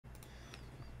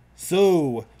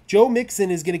So, Joe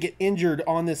Mixon is going to get injured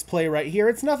on this play right here.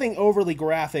 It's nothing overly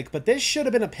graphic, but this should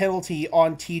have been a penalty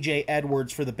on TJ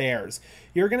Edwards for the Bears.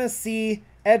 You're going to see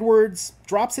Edwards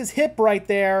drops his hip right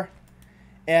there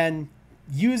and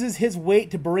uses his weight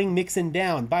to bring Mixon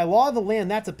down. By law of the land,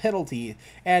 that's a penalty.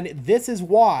 And this is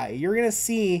why. You're going to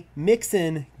see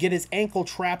Mixon get his ankle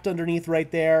trapped underneath right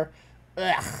there.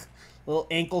 Ugh. Little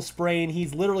ankle sprain.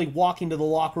 He's literally walking to the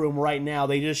locker room right now.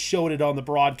 They just showed it on the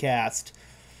broadcast.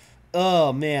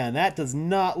 Oh, man, that does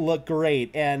not look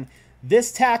great. And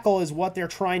this tackle is what they're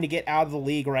trying to get out of the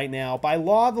league right now. By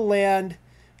law of the land,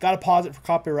 got to pause it for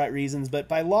copyright reasons, but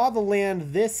by law of the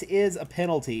land, this is a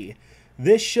penalty.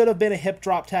 This should have been a hip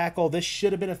drop tackle. This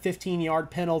should have been a 15-yard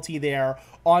penalty there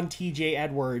on TJ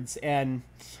Edwards. And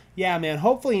yeah, man,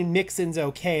 hopefully Mixon's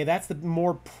okay. That's the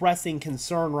more pressing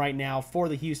concern right now for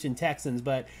the Houston Texans.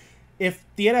 But if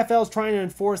the NFL is trying to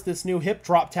enforce this new hip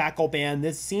drop tackle ban,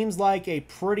 this seems like a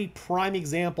pretty prime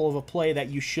example of a play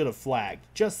that you should have flagged.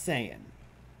 Just saying.